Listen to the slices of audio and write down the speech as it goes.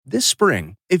This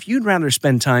spring, if you'd rather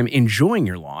spend time enjoying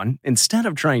your lawn instead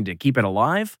of trying to keep it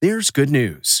alive, there's good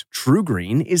news.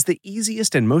 TruGreen is the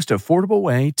easiest and most affordable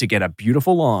way to get a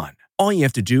beautiful lawn. All you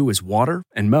have to do is water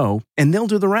and mow, and they'll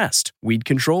do the rest. Weed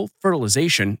control,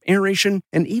 fertilization, aeration,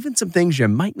 and even some things you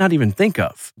might not even think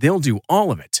of. They'll do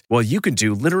all of it, while you can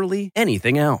do literally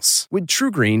anything else. With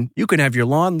TruGreen, you can have your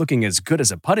lawn looking as good as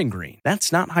a putting green.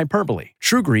 That's not hyperbole.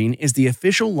 TruGreen is the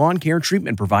official lawn care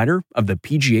treatment provider of the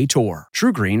PGA Tour.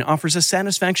 TruGreen offers a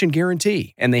satisfaction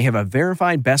guarantee, and they have a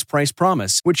verified best price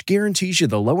promise, which guarantees you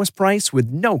the lowest price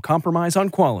with no compromise on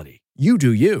quality. You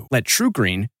do you. Let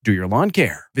TruGreen do your lawn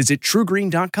care. Visit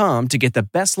TruGreen.com to get the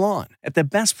best lawn at the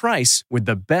best price with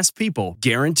the best people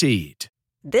guaranteed.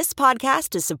 This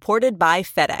podcast is supported by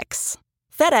FedEx.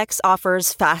 FedEx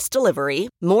offers fast delivery,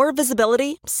 more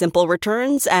visibility, simple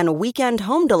returns, and weekend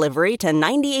home delivery to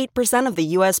 98% of the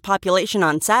U.S. population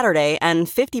on Saturday and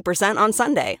 50% on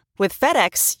Sunday. With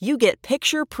FedEx, you get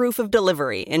picture proof of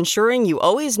delivery, ensuring you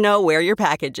always know where your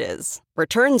package is.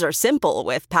 Returns are simple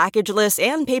with packageless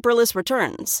and paperless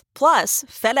returns. Plus,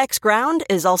 FedEx Ground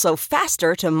is also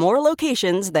faster to more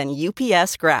locations than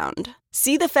UPS Ground.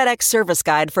 See the FedEx service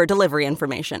guide for delivery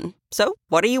information. So,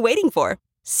 what are you waiting for?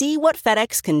 See what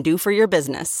FedEx can do for your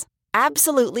business.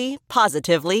 Absolutely,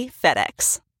 positively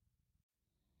FedEx.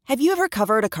 Have you ever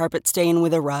covered a carpet stain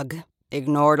with a rug?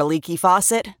 Ignored a leaky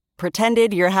faucet?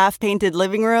 Pretended your half-painted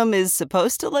living room is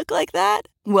supposed to look like that?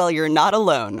 Well, you're not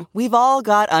alone. We've all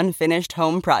got unfinished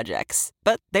home projects.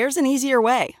 But there's an easier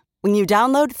way. When you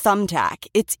download Thumbtack,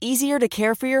 it's easier to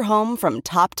care for your home from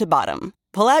top to bottom.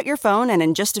 Pull out your phone and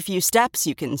in just a few steps,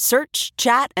 you can search,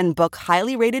 chat, and book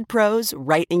highly rated pros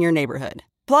right in your neighborhood.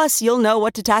 Plus, you'll know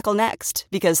what to tackle next,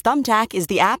 because Thumbtack is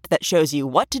the app that shows you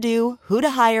what to do, who to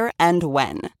hire, and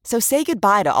when. So say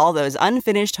goodbye to all those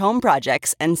unfinished home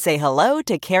projects and say hello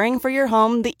to caring for your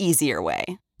home the easier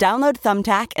way. Download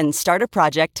Thumbtack and start a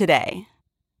project today.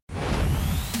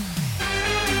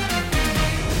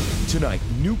 Tonight,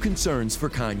 new concerns for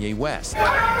Kanye West.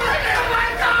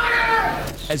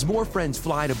 As more friends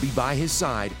fly to be by his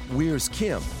side, where's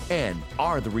Kim? And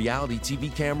are the reality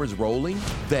TV cameras rolling?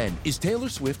 Then, is Taylor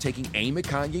Swift taking aim at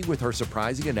Kanye with her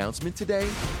surprising announcement today?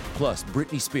 Plus,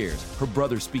 Britney Spears, her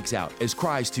brother speaks out as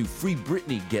cries to free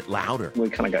Britney get louder. We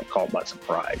kind of got caught by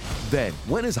surprise. Then,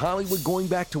 when is Hollywood going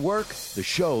back to work? The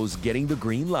show's getting the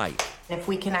green light. If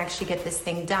we can actually get this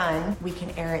thing done, we can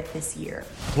air it this year.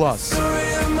 Plus,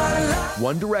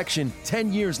 One Direction,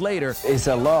 10 years later, it's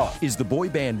a law. Is the boy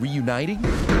band reuniting?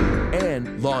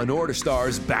 And Law & Order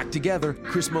stars back together,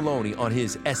 Chris Maloney on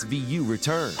his SVU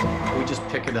return. We just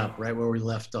pick it up right where we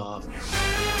left off.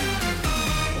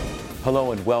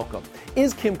 Hello and welcome.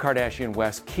 Is Kim Kardashian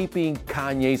West keeping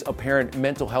Kanye's apparent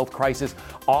mental health crisis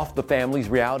off the family's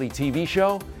reality TV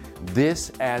show?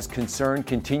 This, as concern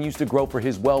continues to grow for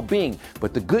his well-being.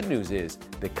 But the good news is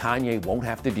that Kanye won't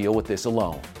have to deal with this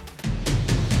alone.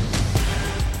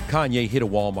 Kanye hit a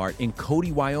Walmart in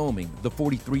Cody, Wyoming. The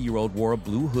 43-year-old wore a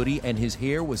blue hoodie and his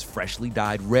hair was freshly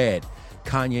dyed red.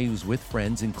 Kanye was with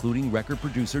friends, including record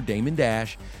producer Damon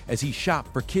Dash, as he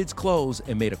shopped for kids' clothes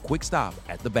and made a quick stop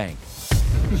at the bank.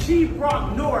 She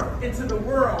brought North into the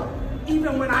world,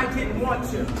 even when I didn't want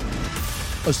to.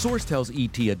 A source tells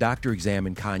ET a doctor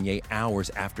examined Kanye hours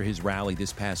after his rally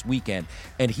this past weekend,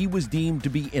 and he was deemed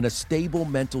to be in a stable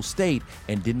mental state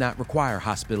and did not require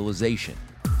hospitalization.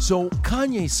 So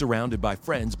Kanye's surrounded by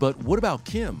friends, but what about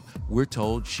Kim? We're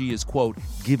told she is, quote,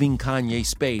 giving Kanye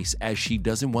space as she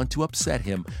doesn't want to upset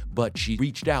him, but she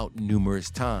reached out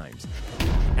numerous times.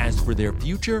 As for their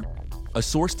future, a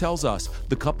source tells us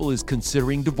the couple is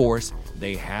considering divorce.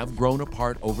 They have grown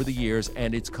apart over the years,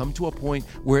 and it's come to a point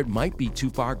where it might be too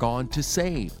far gone to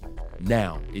save.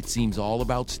 Now, it seems all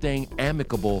about staying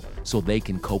amicable so they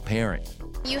can co-parent.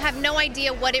 You have no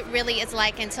idea what it really is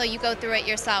like until you go through it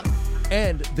yourself.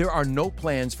 And there are no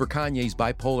plans for Kanye's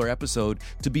bipolar episode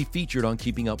to be featured on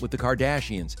Keeping Up with the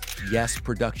Kardashians. Yes,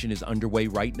 production is underway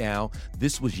right now.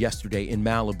 This was yesterday in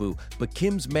Malibu. But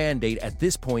Kim's mandate at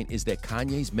this point is that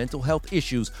Kanye's mental health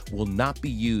issues will not be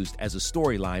used as a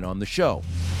storyline on the show.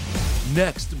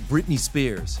 Next, Britney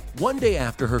Spears. One day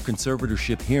after her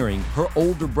conservatorship hearing, her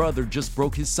older brother just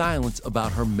broke his silence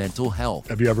about her mental health.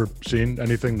 Have you ever seen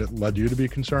anything that led you to be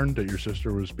concerned that your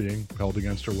sister was being held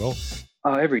against her will?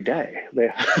 Every day.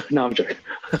 No, I'm joking.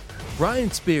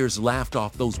 Brian Spears laughed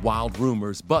off those wild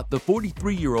rumors, but the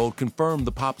 43-year-old confirmed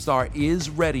the pop star is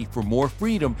ready for more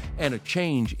freedom and a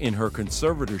change in her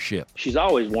conservatorship. She's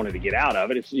always wanted to get out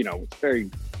of it. It's, it's very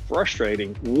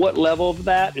frustrating. What level of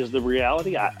that is the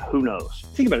reality? Who knows?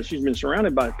 Think about it. She's been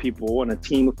surrounded by people and a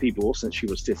team of people since she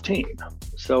was 15.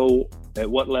 So at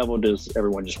what level does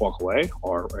everyone just walk away,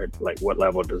 or at what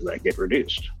level does that get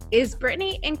reduced? Is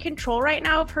Britney in control right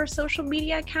now of her social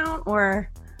media account, or?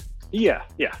 Yeah,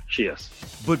 she is.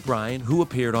 But Brian, who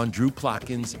appeared on Drew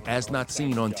Plotkin's As Not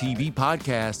Seen on TV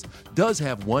podcast, does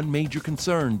have one major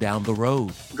concern down the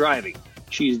road. Driving.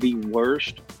 She's the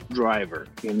worst driver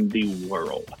in the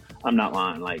world. I'm not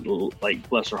lying. Like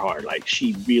bless her heart. Like,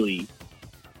 she really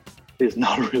is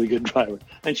not a really good driver,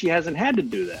 and she hasn't had to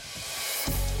do that.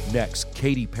 Next,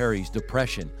 Katy Perry's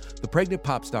depression. The pregnant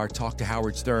pop star talked to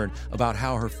Howard Stern about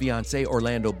how her fiancé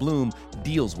Orlando Bloom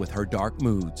deals with her dark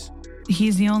moods.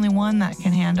 He's the only one that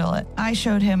can handle it. I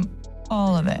showed him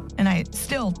all of it, and I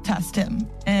still test him.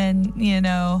 And,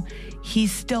 he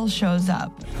still shows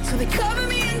up. So they cover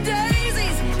me in daisies.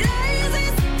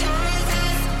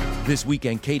 This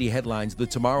weekend, Katy headlines the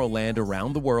Tomorrowland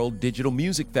Around the World Digital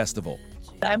Music Festival.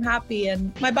 I'm happy,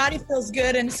 and my body feels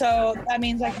good, and so that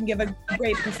means I can give a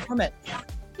great performance.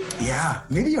 Yeah,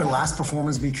 maybe your last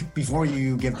performance before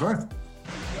you give birth.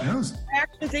 Who knows? I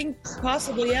actually think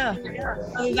possibly, yeah.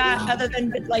 Other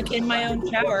than in my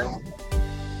own shower.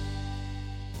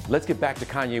 Let's get back to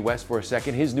Kanye West for a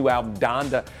second. His new album,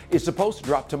 Donda, is supposed to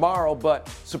drop tomorrow, but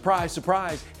surprise,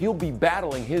 surprise, he'll be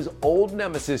battling his old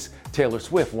nemesis, Taylor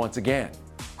Swift, once again.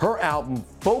 Her album,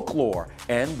 Folklore,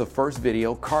 and the first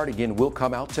video, Cardigan, will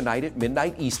come out tonight at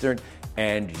midnight Eastern.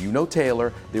 And you know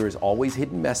Taylor, there is always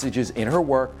hidden messages in her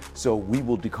work, so we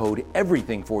will decode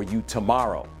everything for you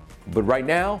tomorrow. But right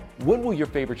now, when will your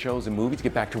favorite shows and movies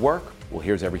get back to work? Well,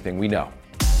 here's everything we know.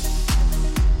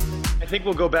 I think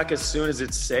we'll go back as soon as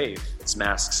it's safe. It's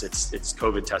masks, it's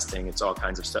COVID testing, it's all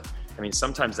kinds of stuff. I mean,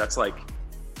 sometimes that's like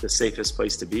the safest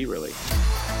place to be, really.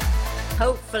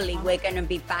 Hopefully we're going to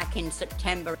be back in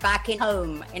September, back in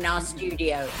home in our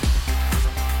studio.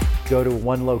 Go to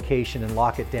one location and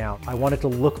lock it down. I want it to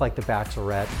look like the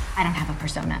Bachelorette. I don't have a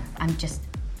persona. I'm just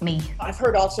me. I've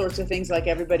heard all sorts of things, like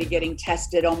everybody getting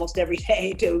tested almost every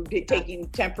day, to taking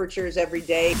temperatures every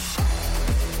day.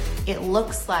 It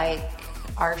looks like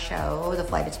our show, The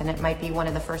Flight Attendant, might be one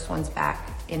of the first ones back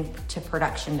into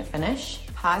production to finish.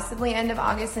 Possibly end of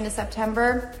August into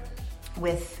September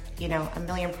with, a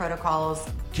million protocols.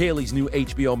 Kaylee's new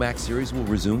HBO Max series will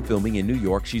resume filming in New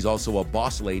York. She's also a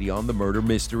boss lady on The Murder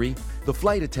Mystery. The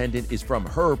Flight Attendant is from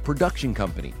her production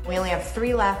company. We only have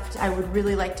 3 left. I would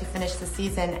really like to finish the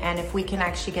season, and if we can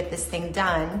actually get this thing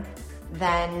done,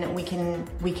 then we can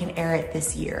air it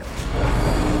this year.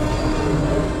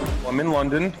 I'm in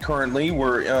London currently.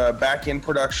 We're back in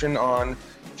production on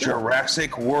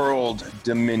Jurassic World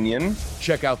Dominion.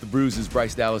 Check out the bruises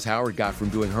Bryce Dallas Howard got from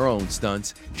doing her own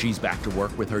stunts. She's back to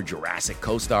work with her Jurassic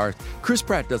co-stars. Chris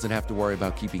Pratt doesn't have to worry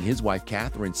about keeping his wife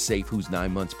Catherine safe, who's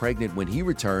 9 months pregnant, when he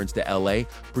returns to LA.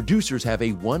 Producers have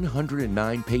a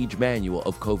 109-page manual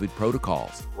of COVID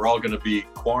protocols. We're all going to be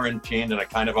quarantined in a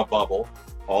kind of a bubble,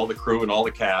 all the crew and all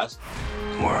the cast.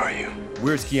 Where are you?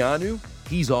 Where's Keanu?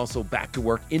 He's also back to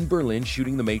work in Berlin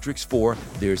shooting The Matrix 4.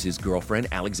 There's his girlfriend,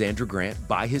 Alexandra Grant,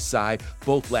 by his side,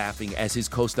 both laughing as his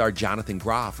co-star Jonathan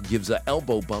Groff gives an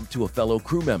elbow bump to a fellow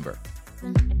crew member.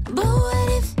 But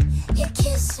what if you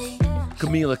kiss me?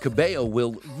 Camila Cabello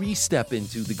will re-step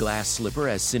into the glass slipper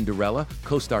as Cinderella.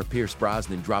 Co-star Pierce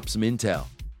Brosnan drops some intel.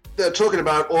 They're talking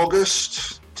about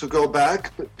August to go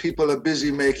back, but people are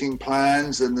busy making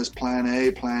plans, and there's plan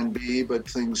A, plan B, but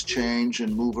things change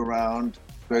and move around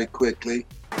very quickly.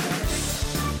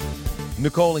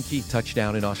 Nicole and Keith touched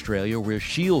down in Australia, where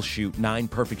she'll shoot 9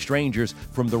 Perfect Strangers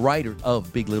from the writer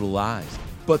of Big Little Lies.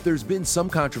 But there's been some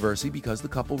controversy because the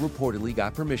couple reportedly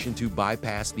got permission to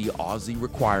bypass the Aussie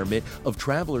requirement of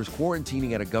travelers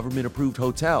quarantining at a government-approved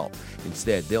hotel.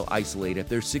 Instead, they'll isolate at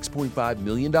their $6.5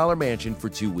 million mansion for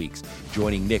 2 weeks.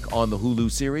 Joining Nick on the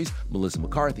Hulu series, Melissa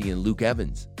McCarthy and Luke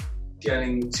Evans.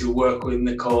 Getting to work with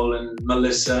Nicole and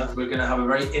Melissa, we're going to have a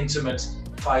very intimate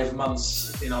 5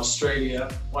 months in Australia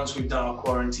once we've done our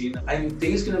quarantine. I think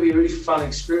it's going to be a really fun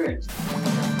experience.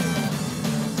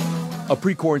 A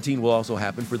pre-quarantine will also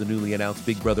happen for the newly announced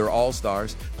Big Brother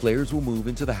All-Stars. Players will move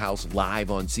into the house live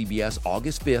on CBS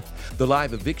August 5th. The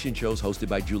live eviction shows hosted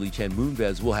by Julie Chen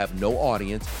Moonves will have no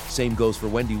audience. Same goes for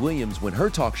Wendy Williams when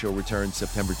her talk show returns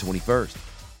September 21st.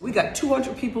 We got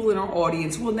 200 people in our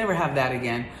audience. We'll never have that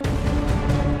again.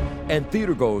 And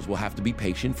theatergoers will have to be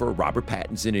patient for Robert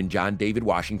Pattinson and John David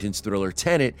Washington's thriller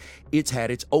Tenet. It's had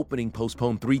its opening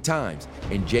postponed 3 times.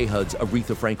 And J. Hud's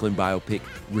Aretha Franklin biopic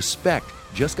Respect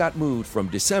just got moved from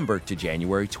December to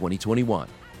January 2021.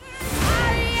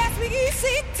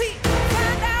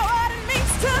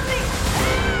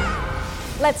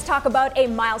 Let's talk about a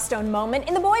milestone moment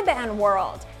in the boy band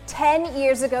world. 10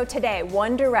 years ago today,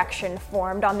 One Direction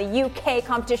formed on the UK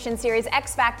competition series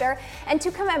X Factor, and to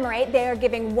commemorate, they are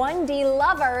giving 1D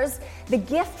lovers the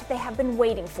gift they have been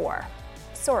waiting for.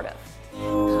 Sort of.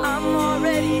 I'm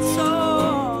already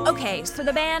sold. Okay, so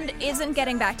the band isn't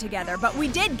getting back together, but we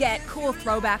did get cool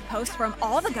throwback posts from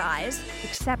all the guys,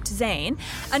 except Zayn,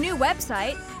 a new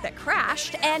website that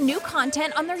crashed, and new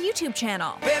content on their YouTube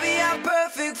channel. Baby, I'm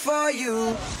perfect for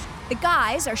you. The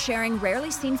guys are sharing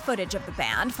rarely seen footage of the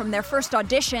band from their first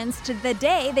auditions to the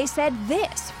day they said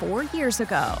this 4 years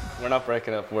ago. We're not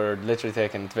breaking up, we're literally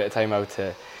taking a bit of time out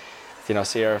to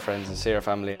see our friends and see our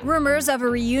family. Rumors of a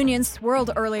reunion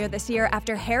swirled earlier this year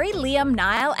after Harry, Liam,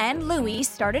 Niall, and Louis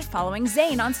started following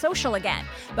Zayn on social again.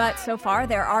 But so far,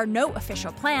 there are no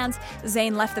official plans.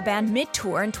 Zayn left the band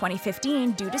mid-tour in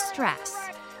 2015 due to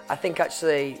stress. I think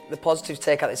actually the positive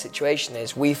take out of the situation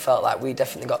is we felt like we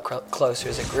definitely got closer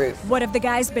as a group. What have the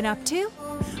guys been up to?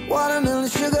 Watermelon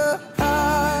sugar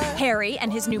high. Harry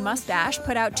and his new mustache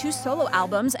put out 2 solo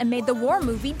albums and made the war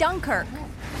movie Dunkirk.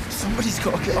 Somebody's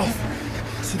got to get off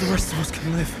so the rest of us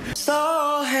can live.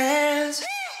 So hands.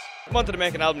 I wanted to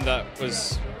make an album that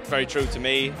was very true to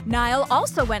me. Niall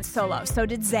also went solo, so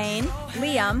did Zayn,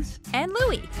 Liam, and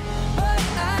Louis.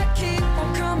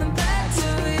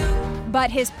 But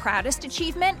his proudest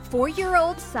achievement,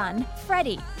 4-year-old son,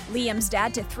 Freddie. Liam's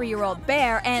dad to 3-year-old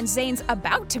Bear, and Zayn's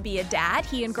about to be a dad.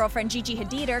 He and girlfriend Gigi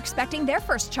Hadid are expecting their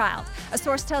first child. A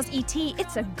source tells ET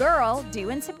it's a girl due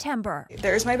in September.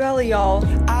 There's my belly, y'all.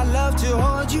 I love to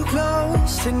hold you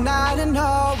close tonight and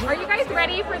all. Are you guys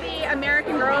ready for the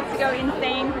American Girls to go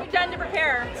insane? What have you done to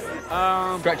prepare?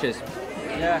 Stretches.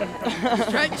 Yeah.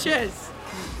 Stretches.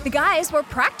 The guys were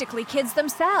practically kids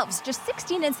themselves, just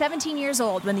 16 and 17 years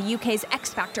old when the UK's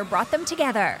X Factor brought them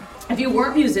together. If you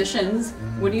weren't musicians,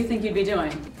 what do you think you'd be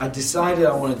doing? I decided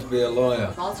I wanted to be a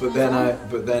lawyer,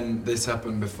 but then this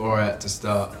happened before I had to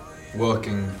start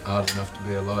working hard enough to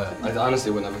be a lawyer. I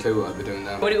honestly wouldn't have a clue what I'd be doing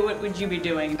now. What would you be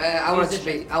doing? I wanted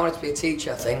to be a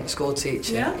teacher, I think, school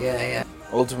teacher. Yeah.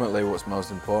 Ultimately, what's most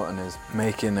important is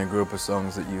making a group of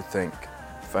songs that you think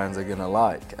fans are gonna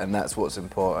like, and that's what's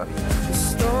important. The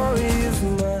story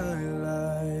of my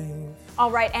life. All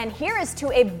right, and here is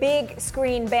to a big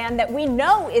screen band that we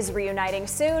know is reuniting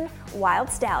soon, Wild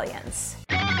Stallions.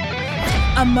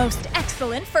 A most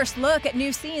excellent first look at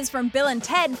new scenes from Bill and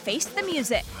Ted Face the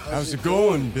Music. How's it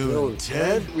going, Bill and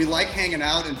Ted? We like hanging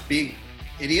out and being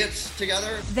idiots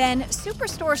together. Then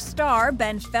Superstore star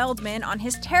Ben Feldman on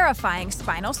his terrifying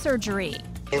spinal surgery.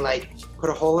 They put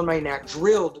a hole in my neck,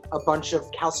 drilled a bunch of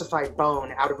calcified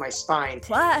bone out of my spine.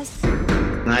 Plus,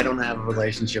 I don't have a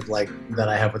relationship like that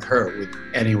I have with her, with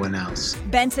anyone else.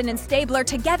 Benson and Stabler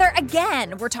together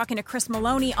again. We're talking to Chris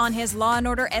Maloney on his Law &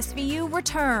 Order SVU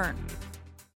return.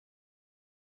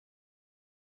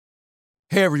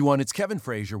 Hey everyone, it's Kevin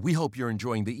Frazier. We hope you're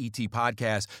enjoying the ET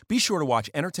podcast. Be sure to watch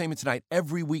Entertainment Tonight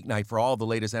every weeknight for all the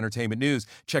latest entertainment news.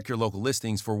 Check your local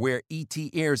listings for where ET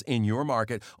airs in your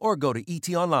market or go to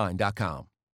etonline.com.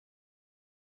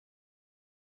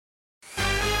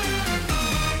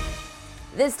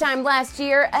 This time last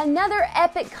year, another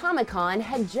epic Comic-Con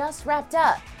had just wrapped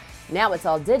up. Now it's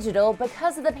all digital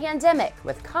because of the pandemic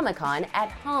with Comic-Con at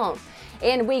home.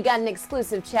 And we got an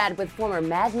exclusive chat with former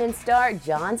Mad Men star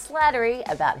John Slattery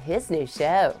about his new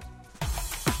show.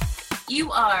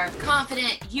 You are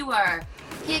confident, you are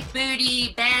kick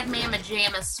booty, bad mama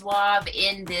jamma suave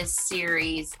in this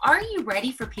series. Are you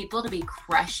ready for people to be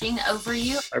crushing over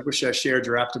you? I wish I shared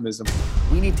your optimism.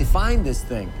 We need to find this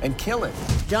thing and kill it.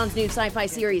 John's new sci-fi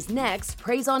series Next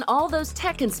preys on all those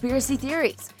tech conspiracy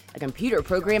theories. A computer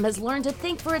program has learned to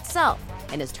think for itself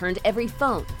and has turned every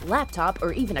phone, laptop,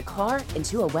 or even a car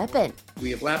into a weapon. We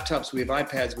have laptops, we have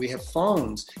iPads, we have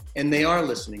phones, and they are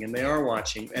listening and they are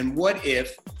watching. And what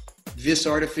if this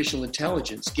artificial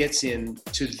intelligence gets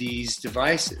into these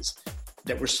devices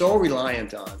that we're so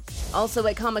reliant on? Also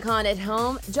at Comic-Con at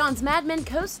home, John's Mad Men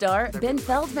co-star Ben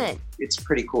Feldman. It's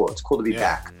pretty cool. It's cool to be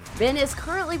back. Ben is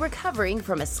currently recovering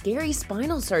from a scary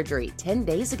spinal surgery 10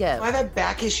 days ago. I've had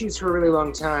back issues for a really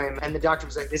long time, and the doctor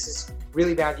was like, this is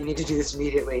really bad. You need to do this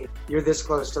immediately. You're this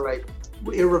close to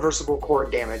irreversible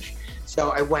cord damage. So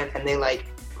I went and they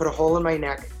put a hole in my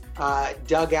neck,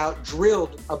 dug out,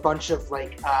 drilled a bunch of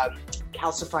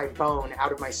calcified bone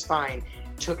out of my spine,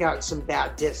 took out some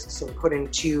bad discs and put in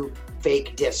 2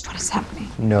 fake discs. What is happening?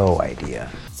 No idea.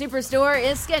 Superstore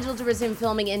is scheduled to resume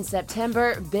filming in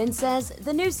September. Ben says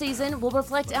the new season will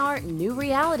reflect our new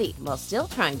reality while still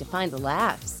trying to find the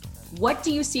laughs. What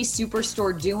do you see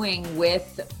Superstore doing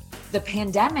with the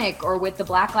pandemic or with the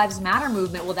Black Lives Matter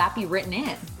movement, will that be written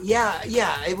in? Yeah,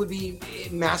 it would be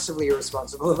massively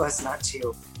irresponsible of us not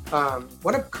to.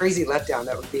 What a crazy letdown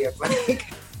that would be if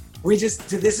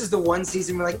this is the one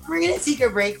season we're like, we're gonna take a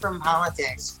break from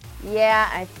politics. Yeah,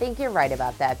 I think you're right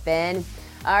about that, Ben.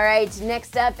 All right,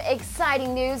 next up,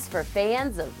 exciting news for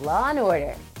fans of Law &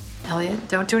 Order. Elliot,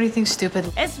 don't do anything stupid.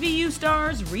 SVU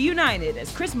stars reunited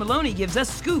as Chris Maloney gives us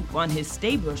scoop on his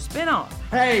Stabler spinoff.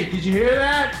 Hey, did you hear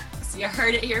that? You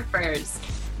heard it here first.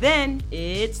 Then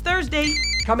it's Thursday.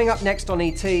 Coming up next on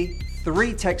ET, 3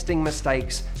 texting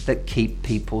mistakes that keep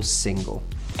people single.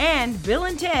 And Bill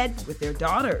and Ted with their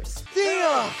daughters.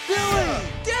 Thea, Billy,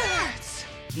 Dad!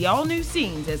 The all-new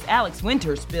scenes as Alex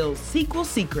Winter spills sequel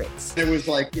secrets. There was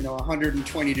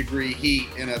 120-degree heat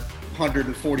in a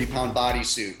 140-pound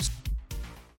bodysuit.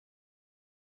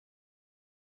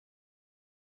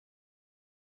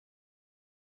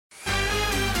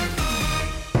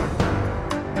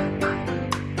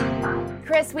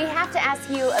 Chris, we have to ask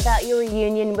you about your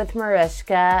reunion with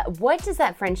Mariska. What does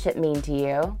that friendship mean to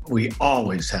you? We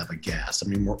always have a gas. I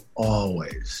mean, we're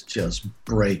always just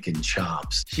breaking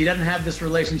chops. She doesn't have this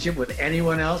relationship with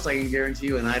anyone else, I can guarantee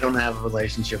you, and I don't have a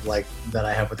relationship like that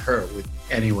I have with her with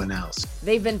anyone else.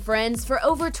 They've been friends for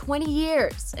over 20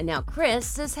 years, and now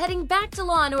Chris is heading back to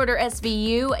Law & Order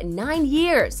SVU 9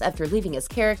 years after leaving his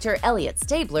character Elliot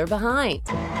Stabler behind.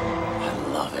 I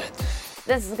love it.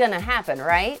 This is gonna happen,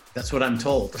 right? That's what I'm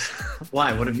told.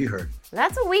 Why? What have you heard?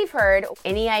 That's what we've heard.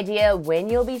 Any idea when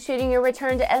you'll be shooting your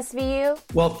return to SVU?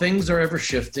 Well, things are ever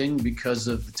shifting because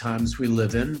of the times we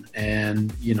live in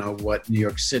and, what New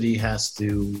York City has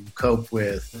to cope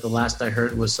with. The last I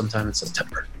heard was sometime in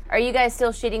September. Are you guys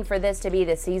still shooting for this to be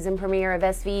the season premiere of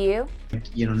SVU?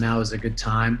 Now is a good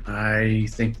time. I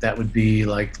think that would be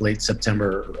late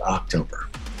September or October.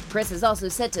 Chris is also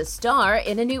set to star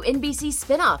in a new NBC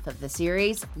spinoff of the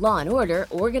series, Law & Order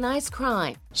Organized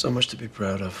Crime. So much to be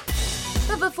proud of.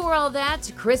 But before all that,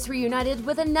 Chris reunited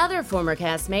with another former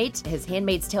castmate, his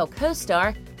Handmaid's Tale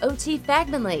co-star, O.T.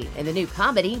 Fagmanley, in the new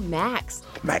comedy, Max.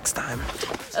 Max time.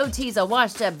 O.T.'s a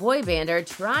washed-up boy bander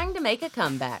trying to make a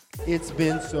comeback. It's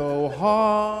been so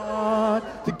hard,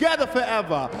 together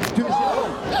forever.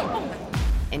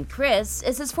 And Chris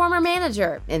is his former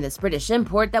manager in this British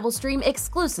import that will stream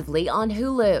exclusively on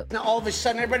Hulu. Now all of a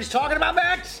sudden everybody's talking about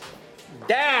Max?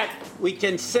 Dad, we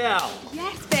can sell.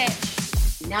 Yes,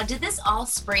 bitch. Now, did this all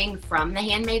spring from The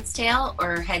Handmaid's Tale,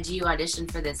 or had you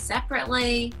auditioned for this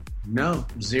separately? No,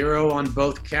 0 on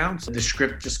both counts. The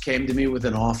script just came to me with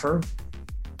an offer,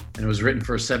 and it was written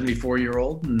for a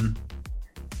 74-year-old, and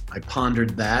I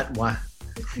pondered that. Why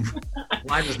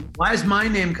is my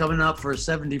name coming up for a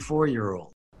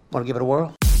 74-year-old? Want to give it a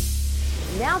whirl?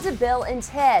 Now to Bill and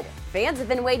Ted. Fans have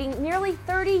been waiting nearly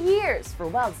 30 years for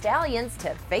Wild Stallions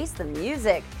to face the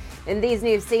music. And these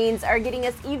new scenes are getting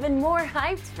us even more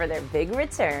hyped for their big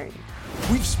return.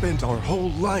 We've spent our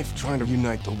whole life trying to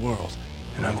unite the world,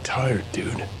 and I'm tired,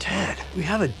 dude. Ted, we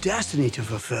have a destiny to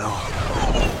fulfill.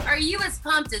 Are you as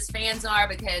pumped as fans are?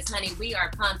 Because, honey, we are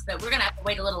pumped, but we're going to have to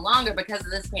wait a little longer because of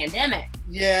this pandemic.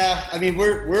 Yeah, I mean,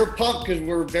 we're pumped because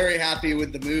we're very happy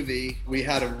with the movie. We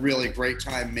had a really great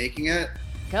time making it.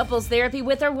 Couples therapy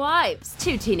with their wives,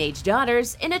 2 teenage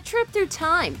daughters, and a trip through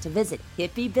time to visit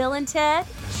hippie Bill and Ted.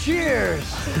 Cheers!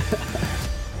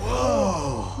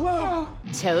 Whoa!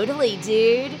 Totally,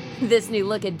 dude. This new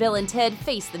look at Bill and Ted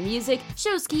Face the Music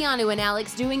shows Keanu and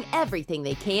Alex doing everything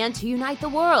they can to unite the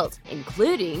world,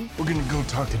 including... We're gonna go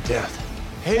talk to Death.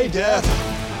 Hey, Death!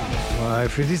 Why,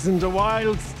 for this is the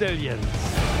Wild Stallions.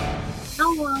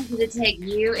 How long did it take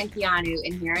you and Keanu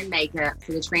in hair and makeup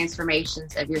for the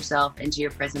transformations of yourself into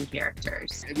your prison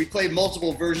characters? We played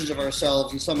multiple versions of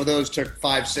ourselves, and some of those took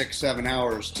 5, 6, 7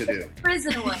 hours to do.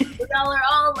 Prison one. Y'all are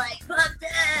all like, fuck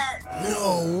that!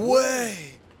 No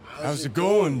way! How's it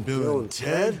going, Bill and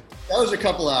Ted? That was a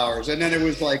couple hours, and then it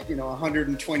was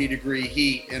 120-degree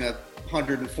heat in a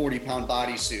 140-pound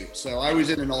bodysuit. So I was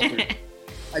in an alternate.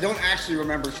 I don't actually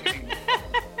remember seeing it.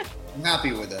 I'm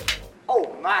happy with it.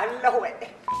 Oh my Lord.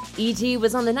 E.T.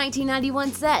 was on the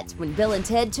 1991 set when Bill and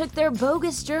Ted took their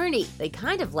bogus journey. They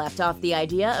kind of left off the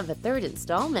idea of a 3rd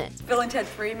installment. Bill and Ted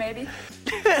 3, maybe?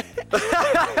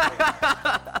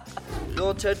 Bill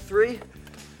and Ted 3?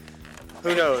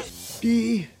 Who knows?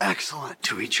 Be excellent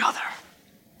to each other.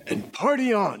 And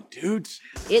party on, dudes.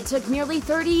 It took nearly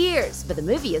 30 years, but the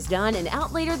movie is done and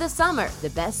out later this summer. The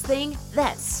best thing,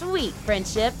 that sweet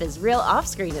friendship is real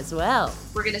off-screen as well.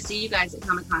 We're going to see you guys at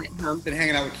Comic-Con at home. Been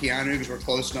hanging out with Keanu because we're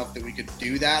close enough that we could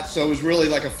do that. So it was really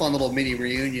like a fun little mini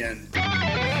reunion.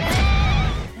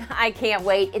 I I can't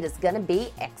wait. It is going to be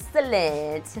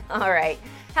excellent. All right.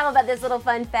 How about this little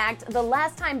fun fact? The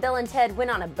last time Bill and Ted went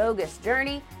on a bogus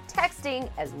journey, texting,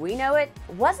 as we know it,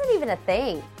 wasn't even a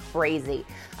thing. Crazy.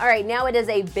 All right, now it is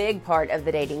a big part of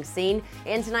the dating scene,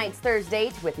 and tonight's Thursday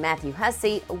Date with Matthew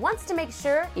Hussey wants to make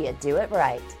sure you do it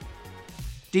right.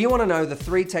 Do you want to know the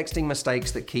 3 texting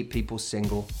mistakes that keep people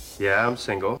single? Yeah, I'm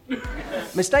single.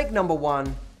 Mistake number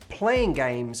 1, playing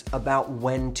games about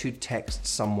when to text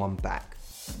someone back.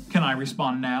 Can I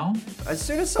respond now? As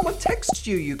soon as someone texts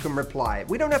you, you can reply.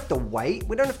 We don't have to wait.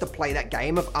 We don't have to play that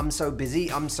game of I'm so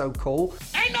busy, I'm so cool.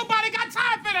 Ain't nobody got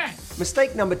time for that!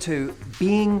 Mistake number 2,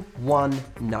 being one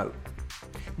note.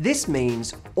 This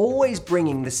means always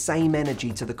bringing the same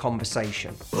energy to the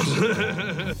conversation.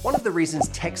 One of the reasons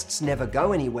texts never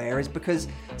go anywhere is because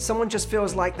someone just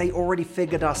feels like they already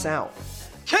figured us out.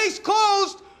 Case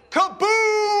closed!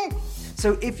 Kaboom!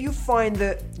 So if you find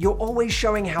that you're always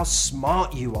showing how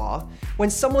smart you are, when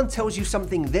someone tells you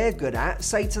something they're good at,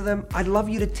 say to them, I'd love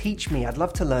you to teach me. I'd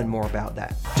love to learn more about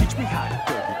that. Teach me how to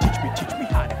doggy. Teach me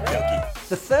how to doggy.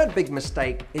 The third big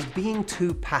mistake is being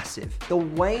too passive. The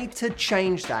way to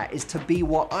change that is to be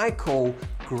what I call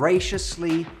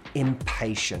graciously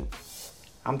impatient.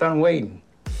 I'm done waiting.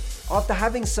 After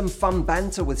having some fun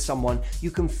banter with someone,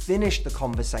 you can finish the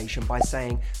conversation by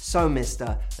saying, so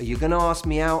mister, are you gonna ask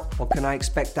me out, or can I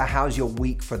expect to house your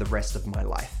week for the rest of my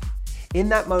life? In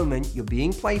that moment, you're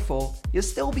being playful, you're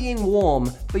still being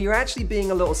warm, but you're actually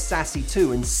being a little sassy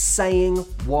too and saying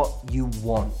what you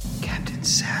want. Captain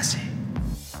Sassy.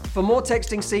 For more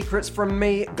texting secrets from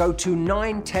me, go to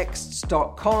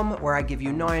 9texts.com, where I give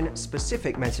you 9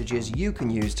 specific messages you can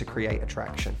use to create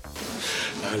attraction.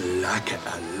 I like it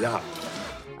a lot.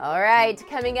 All right,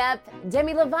 coming up,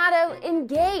 Demi Lovato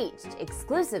engaged.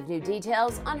 Exclusive new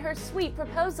details on her sweet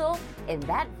proposal in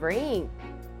That Ring.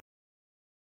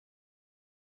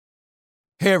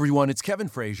 Hey everyone, it's Kevin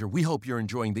Frazier. We hope you're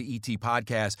enjoying the ET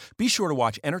podcast. Be sure to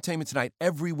watch Entertainment Tonight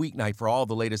every weeknight for all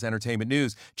the latest entertainment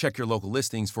news. Check your local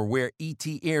listings for where ET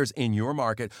airs in your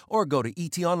market or go to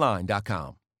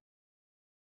etonline.com.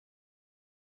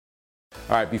 All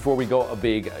right, before we go, a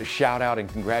big shout out and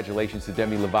congratulations to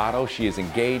Demi Lovato. She is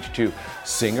engaged to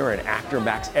singer and actor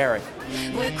Max Ehret.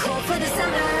 We're cool for the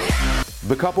summer.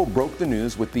 The couple broke the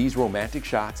news with these romantic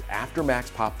shots after Max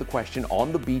popped the question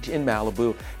on the beach in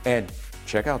Malibu. And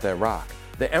check out that rock.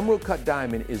 The emerald cut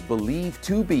diamond is believed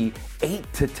to be 8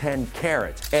 to 10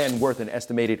 carats and worth an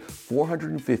estimated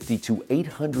 $450,000 to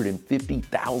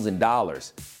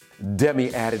 $850,000.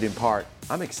 Demi added in part,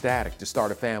 I'm ecstatic to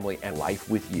start a family and life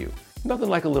with you. Nothing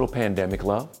like a little pandemic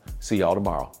love. See y'all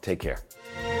tomorrow. Take care.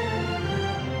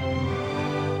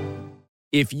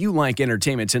 If you like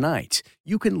Entertainment Tonight,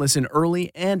 you can listen early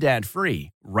and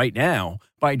ad-free right now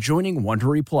by joining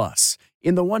Wondery Plus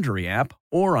in the Wondery app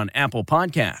or on Apple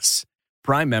Podcasts.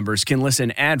 Prime members can listen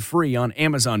ad-free on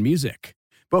Amazon Music.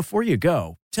 Before you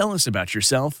go, tell us about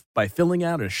yourself by filling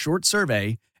out a short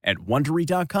survey at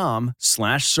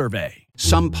Wondery.com/survey.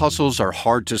 Some puzzles are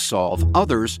hard to solve,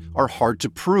 others are hard to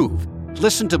prove.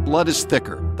 Listen to Blood is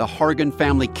Thicker, The Hargan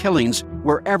Family Killings,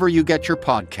 wherever you get your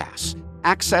podcasts.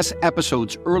 Access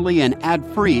episodes early and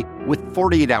ad-free with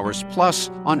 48 Hours Plus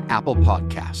on Apple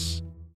Podcasts.